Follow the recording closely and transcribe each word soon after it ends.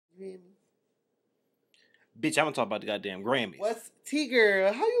Bitch, I'm gonna talk about the goddamn Grammys. What's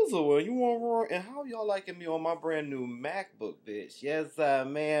T-Girl? How you doing? You want more? And how y'all liking me on my brand new MacBook, bitch? Yes,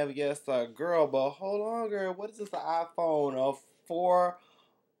 ma'am. Yes, girl. But hold on, girl. What is this, the iPhone 4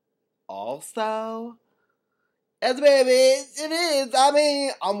 also? Yes, baby. It is. I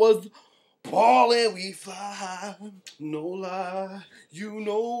mean, I was ballin', we fly. No lie. You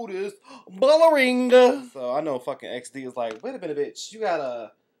know this. Balleringa. So I know fucking XD is like, wait a minute, bitch. You got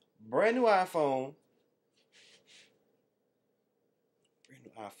a brand new iPhone.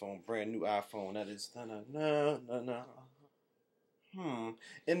 Brand new iPhone. That is no.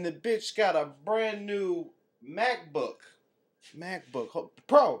 And the bitch got a brand new MacBook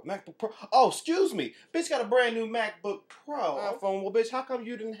Pro. Oh, excuse me. Bitch got a brand new MacBook Pro iPhone. Well, bitch, how come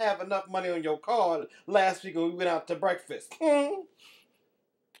you didn't have enough money on your card last week when we went out to breakfast? Thank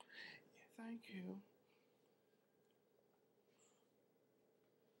you.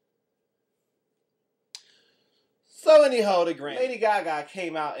 So anyhow, the Grammy. Lady Gaga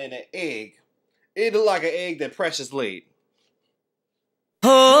came out in an egg. It looked like an egg that Precious laid.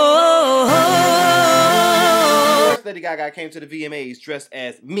 First, Lady Gaga came to the VMAs dressed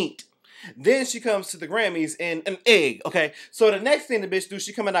as meat. Then she comes to the Grammys in an egg, okay? So the next thing the bitch do,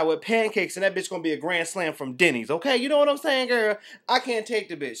 she coming out with pancakes, and that bitch gonna be a grand slam from Denny's, okay? You know what I'm saying, girl? I can't take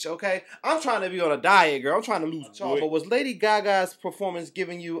the bitch, okay? I'm trying to be on a diet, girl. I'm trying to lose weight. But was Lady Gaga's performance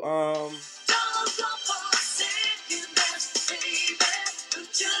giving you,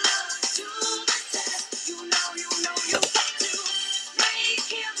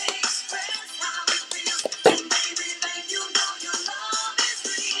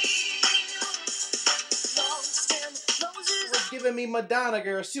 giving me Madonna,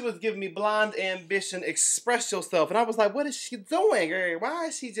 girl. She was giving me Blonde Ambition, Express Yourself. And I was like, what is she doing, girl? Why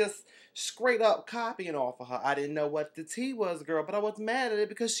is she just straight up copying off of her? I didn't know what the tea was, girl, but I was mad at it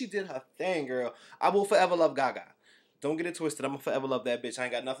because she did her thing, girl. I will forever love Gaga. Don't get it twisted. I'm going to forever love that bitch. I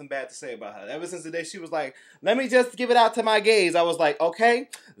ain't got nothing bad to say about her. Ever since the day she was like, let me just give it out to my gays, I was like, okay,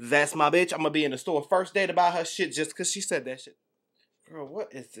 that's my bitch. I'm going to be in the store first day to buy her shit just because she said that shit. Girl,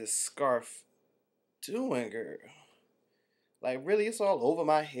 what is this scarf doing, girl? Like, really, it's all over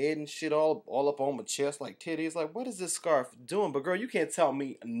my head and shit, all up on my chest like titties. Like, what is this scarf doing? But, girl, you can't tell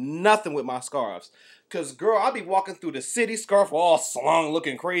me nothing with my scarves. Because, girl, I be walking through the city, scarf all slung,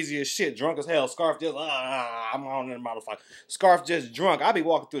 looking crazy as shit, drunk as hell. Scarf just, I'm on that motherfucker. Scarf just drunk. I be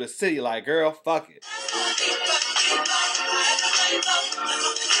walking through the city like, girl, fuck it.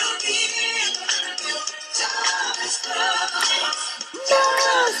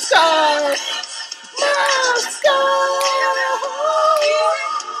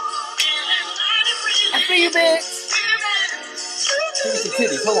 I see you, bitch. Give me some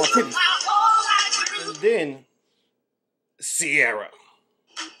titties. Hold on, titties. And then, Ciara.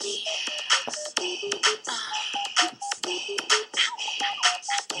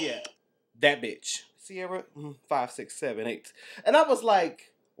 Yeah, that bitch. Ciara, 5, 6, 7, 8. And I was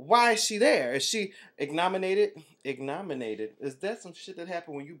like, why is she there? Is she ignominated? Ignominated? Is that some shit that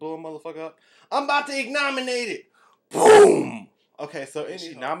happened when you blow a motherfucker up? I'm about to ignominate it. Boom! Okay, so is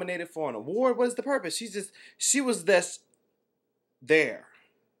she nominated for an award? What is the purpose? She was just there.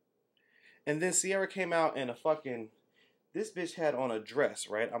 And then Ciara came out in a fucking, this bitch had on a dress,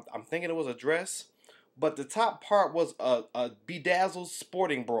 right? I'm thinking it was a dress, but the top part was a bedazzled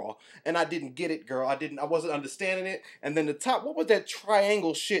sporting bra. And I didn't get it, girl. I wasn't understanding it. And then the top, what was that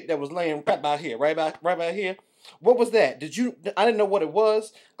triangle shit that was laying right about here? Right about here? What was that? I didn't know what it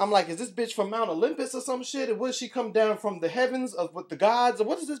was. I'm like, is this bitch from Mount Olympus or some shit? Or would she come down from the heavens with the gods? Or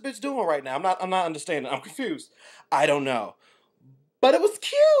what is this bitch doing right now? I'm not understanding. I'm confused. I don't know. But it was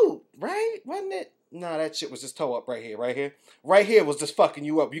cute, right? Wasn't it? Nah, that shit was just toe up right here, right here. Right here was just fucking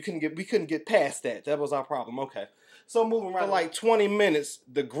you up. We couldn't get past that. That was our problem. Okay. So moving right for like 20 minutes,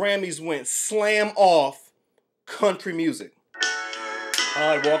 the Grammys went slam off country music.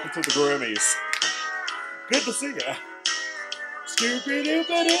 Hi, welcome to the Grammys. Good to see ya.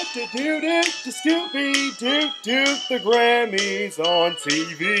 Scooby-Doo-ba-doo-doo-doo, Scooby-Doo-doo, the Grammys on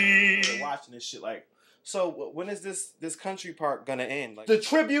TV. I'm watching this shit like, so when is this country part gonna end? Like, the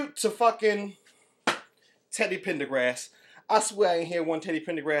tribute to fucking Teddy Pendergrass. I swear I ain't hear one Teddy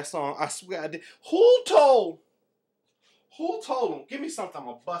Pendergrass song. I swear I did. Who told him? Give me something. I'm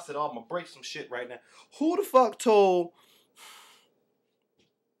gonna bust it off. I'm gonna break some shit right now. Who the fuck told?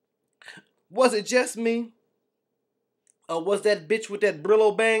 Was it just me? Or was that bitch with that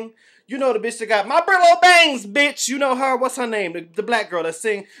Brillo bang? You know the bitch that got my Brillo bangs, bitch. You know her. What's her name? The black girl that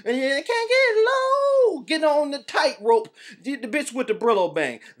sing. And you can't get woo, get on the tightrope. The bitch with the Brillo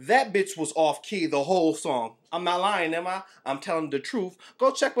bang. That bitch was off key the whole song. I'm not lying, am I? I'm telling the truth.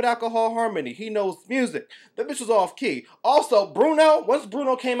 Go check with Alcohol Harmony. He knows music. That bitch was off key. Also, Bruno, once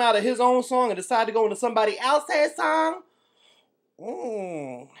Bruno came out of his own song and decided to go into somebody else's song,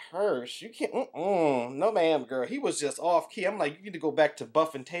 Hirsch, you can't, no ma'am, girl. He was just off key. I'm like, you need to go back to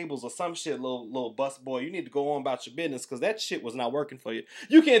buffing tables or some shit, little bus boy. You need to go on about your business because that shit was not working for you.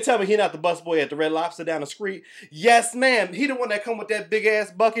 You can't tell me he not the bus boy at the Red Lobster down the street. Yes, ma'am. He the one that come with that big ass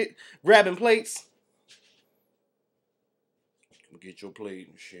bucket grabbing plates. Get your plate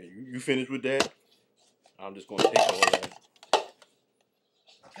and shit. You finished with that? I'm just gonna take all that.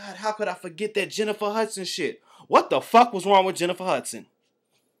 God, how could I forget that Jennifer Hudson shit? What the fuck was wrong with Jennifer Hudson?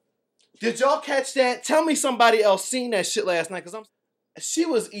 Did y'all catch that? Tell me somebody else seen that shit last night, because she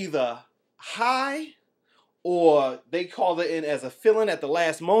was either high or they called her in as a fill-in at the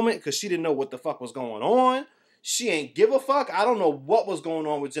last moment because she didn't know what the fuck was going on. She ain't give a fuck. I don't know what was going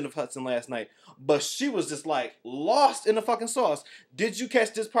on with Jennifer Hudson last night, but she was just like lost in the fucking sauce. Did you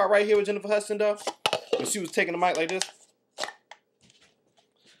catch this part right here with Jennifer Hudson though? When she was taking the mic like this?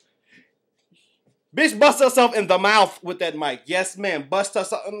 Bitch bust herself in the mouth with that mic. Yes, ma'am. Bust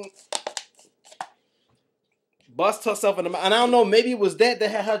herself in the mouth. And I don't know, maybe it was that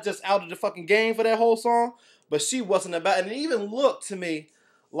had her just out of the fucking game for that whole song. But she wasn't about it. And it even looked to me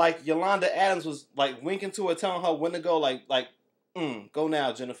like Yolanda Adams was like winking to her, telling her when to go, go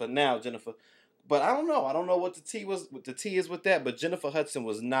now, Jennifer. Now, Jennifer. But I don't know. I don't know what the tea is with that. But Jennifer Hudson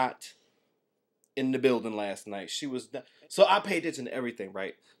was not in the building last night. She was not. So I paid attention to everything,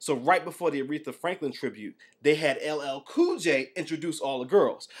 right? So right before the Aretha Franklin tribute, they had LL Cool J introduce all the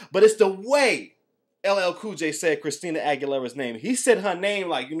girls. But it's the way LL Cool J said Christina Aguilera's name. He said her name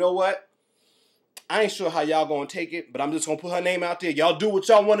like, you know what? I ain't sure how y'all gonna take it, but I'm just gonna put her name out there. Y'all do what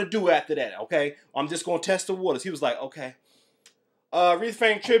y'all want to do after that, okay? I'm just gonna test the waters. He was like, okay. Aretha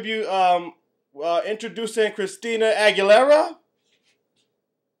Franklin tribute, introducing Christina Aguilera.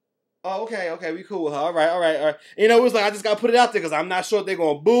 Oh, okay, we cool with her. All right. You know, it was like, I just got to put it out there because I'm not sure if they're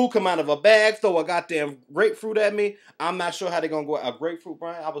going to boo, come out of a bag, throw a goddamn grapefruit at me. I'm not sure how they're going to go. A grapefruit,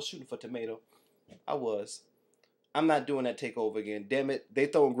 Brian? I was shooting for tomato. I was. I'm not doing that takeover again. Damn it. They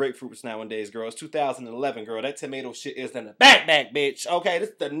throwing grapefruits nowadays, girl. It's 2011, girl. That tomato shit is in the back, bitch. Okay, this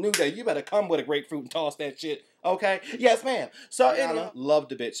is the new day. You better come with a grapefruit and toss that shit. Okay? Yes, ma'am. So, Rihanna, loved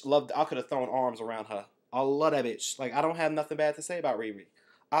the bitch. I could have thrown arms around her. I love that bitch. Like, I don't have nothing bad to say about Riri.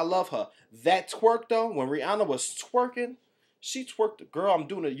 I love her. That twerk, though, when Rihanna was twerking, she twerked. Girl, I'm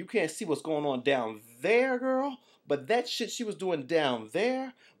doing it. You can't see what's going on down there, girl. But that shit she was doing down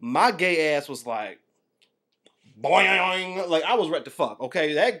there, my gay ass was like, boing. Like, I was ready to fuck,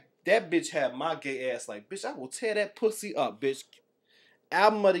 okay? That bitch had my gay ass like, bitch, I will tear that pussy up, bitch.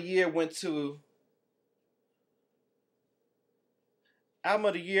 Album of the year went to...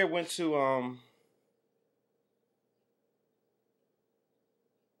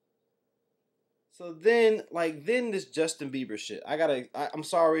 So then this Justin Bieber shit. I'm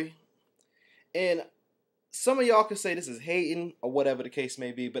sorry. And some of y'all can say this is hating or whatever the case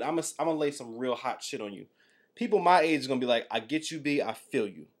may be, but I'm gonna lay some real hot shit on you. People my age is gonna be like, I get you, B, I feel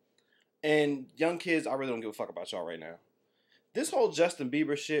you. And young kids, I really don't give a fuck about y'all right now. This whole Justin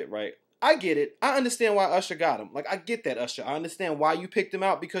Bieber shit, right? I get it. I understand why Usher got him. Like, I get that, Usher. I understand why you picked him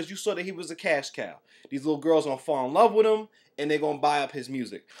out, because you saw that he was a cash cow. These little girls gonna fall in love with him, and they're gonna buy up his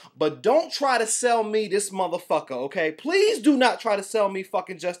music. But don't try to sell me this motherfucker, okay? Please do not try to sell me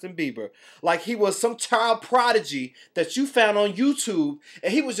fucking Justin Bieber like he was some child prodigy that you found on YouTube,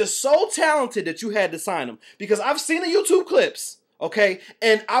 and he was just so talented that you had to sign him. Because I've seen the YouTube clips, okay?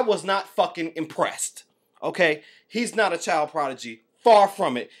 And I was not fucking impressed, okay? He's not a child prodigy. Far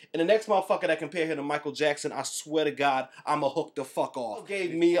from it. And the next motherfucker that compare him to Michael Jackson, I swear to God, I'ma hook the fuck off. He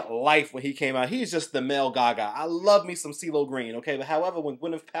gave me life when he came out. He's just the male Gaga. I love me some CeeLo Green, okay? But however, when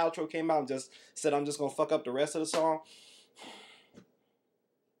Gwyneth Paltrow came out and just said, I'm just gonna fuck up the rest of the song.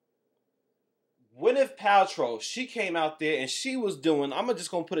 Gwyneth Paltrow, she came out there and she was doing, I'm just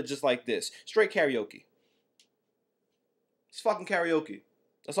gonna put it just like this. Straight karaoke. It's fucking karaoke.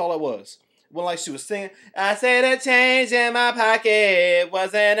 That's all it was. When like she was singing, I said the change in my pocket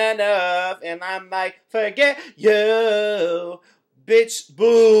wasn't enough, and I might forget you. Bitch,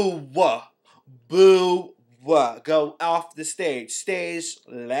 boo, boo, go off the stage. Stage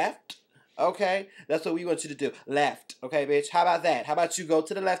left, okay? That's what we want you to do. Left, okay, bitch? How about that? How about you go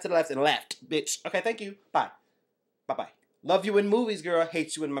to the left, and left, bitch? Okay, thank you. Bye. Bye-bye. Love you in movies, girl.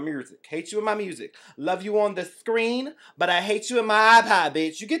 Hate you in my music. Hate you in my music. Love you on the screen, but I hate you in my iPod,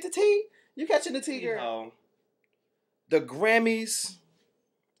 bitch. You get the tea? You catching the tea, girl? The Grammys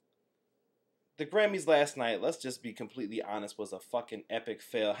The Grammys last night, let's just be completely honest, was a fucking epic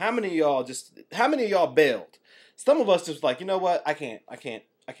fail. How many of y'all bailed? Some of us just like, you know what? I can't.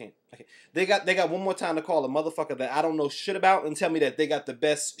 They got one more time to call a motherfucker that I don't know shit about and tell me that they got the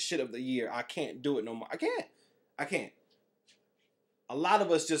best shit of the year. I can't do it no more. I can't. A lot of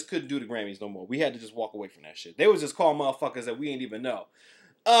us just couldn't do the Grammys no more. We had to just walk away from that shit. They was just calling motherfuckers that we ain't even know.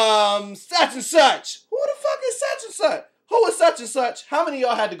 Such and such. Who the fuck is such and such? Who is such and such? How many of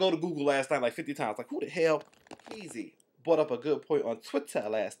y'all had to go to Google last night like 50 times? Like, who the hell? Easy. Brought up a good point on Twitter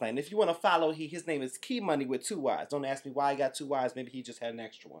last night. And if you want to follow, his name is Key Money with 2 Y's. Don't ask me why he got 2 Y's. Maybe he just had an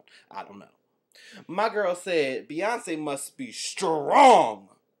extra one. I don't know. My girl said Beyonce must be strong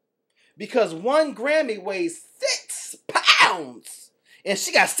because 1 Grammy weighs 6 pounds. And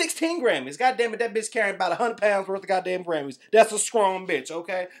she got 16 Grammys. God damn it, that bitch carrying about 100 pounds worth of goddamn Grammys. That's a strong bitch,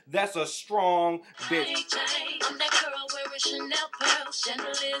 okay? That's a strong bitch. I'm that girl wearing Chanel pearls.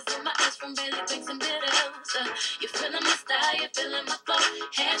 Chandeliers in my eyes from Bailey Banks and Biddles. You feeling my style, you feeling my flow.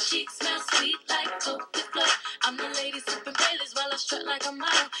 Hair cheeks smell sweet like Coke with flow. I'm the lady sipping Baileys while I strut like a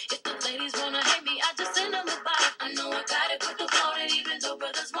model. If the ladies wanna hate me, I just end up